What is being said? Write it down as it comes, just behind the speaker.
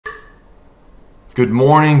Good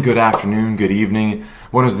morning, good afternoon, good evening,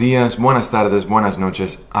 buenos días, buenas tardes, buenas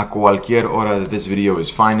noches, a cualquier hora that this video is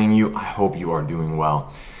finding you. I hope you are doing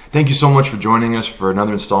well. Thank you so much for joining us for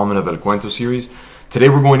another installment of El Cuento Series. Today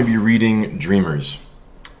we're going to be reading Dreamers,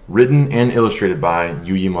 written and illustrated by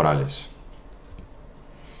Yuyi Morales.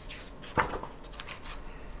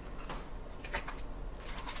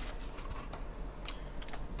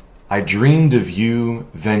 I dreamed of you,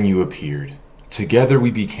 then you appeared. Together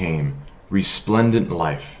we became resplendent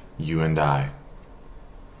life, you and I.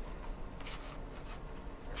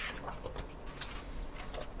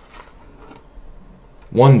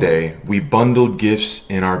 One day, we bundled gifts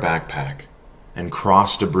in our backpack and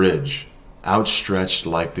crossed a bridge outstretched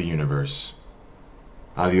like the universe.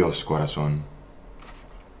 Adiós, corazón.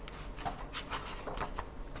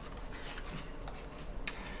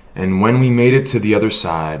 And when we made it to the other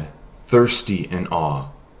side, thirsty in awe,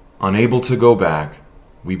 unable to go back,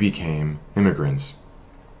 we became immigrants.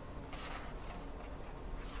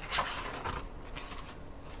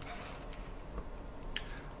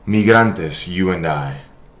 Migrantes, you and I.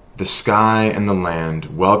 The sky and the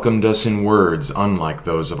land welcomed us in words unlike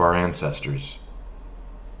those of our ancestors.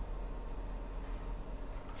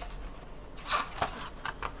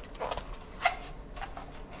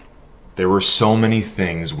 There were so many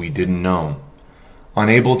things we didn't know.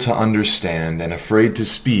 Unable to understand and afraid to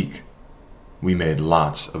speak, we made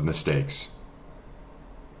lots of mistakes.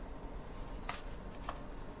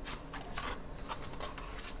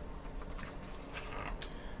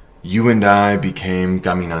 You and I became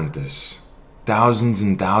caminantes. Thousands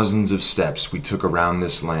and thousands of steps we took around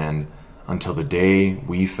this land until the day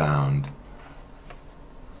we found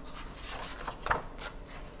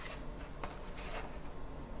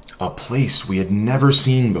a place we had never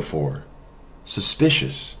seen before.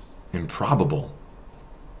 Suspicious, improbable.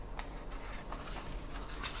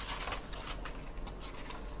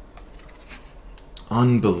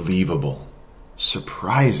 Unbelievable,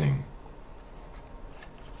 surprising.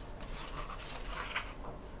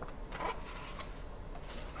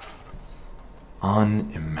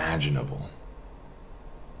 Unimaginable.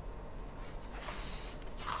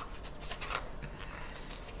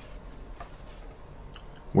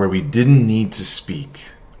 Where we didn't need to speak,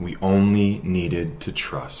 we only needed to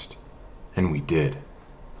trust. And we did.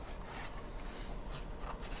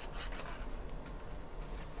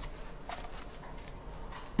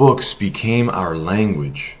 Books became our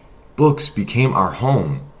language. Books became our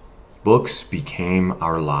home. Books became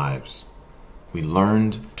our lives. We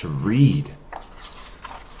learned to read,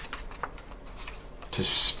 to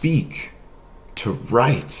speak, to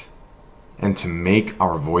write, and to make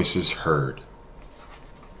our voices heard.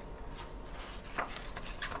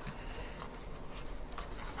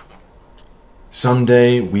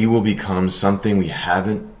 Someday we will become something we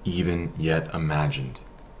haven't even yet imagined.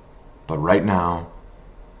 But right now,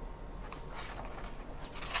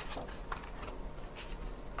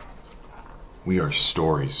 we are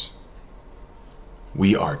stories.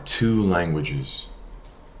 We are two languages.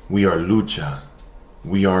 We are lucha.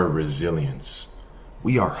 We are resilience.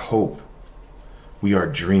 We are hope. We are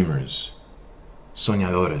dreamers,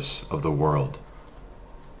 soñadores of the world.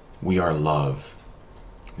 We are love.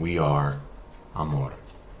 We are amor.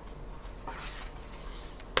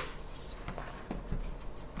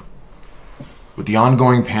 With the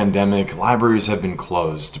ongoing pandemic, libraries have been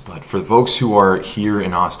closed, but for folks who are here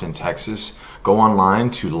in Austin, Texas, go online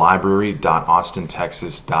to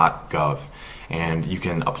library.austintexas.gov and you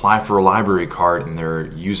can apply for a library card, and they're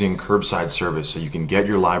using curbside service, so you can get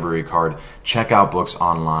your library card, check out books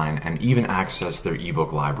online, and even access their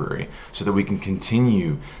ebook library so that we can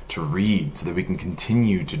continue to read, so that we can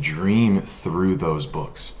continue to dream through those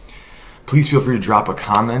books. Please feel free to drop a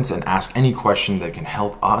comment and ask any question that can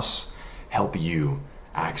help us help you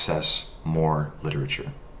access more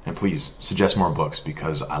literature. And please suggest more books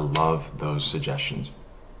because I love those suggestions.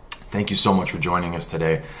 Thank you so much for joining us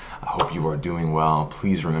today. I hope you are doing well.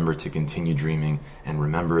 Please remember to continue dreaming and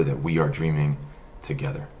remember that we are dreaming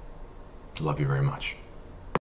together. Love you very much.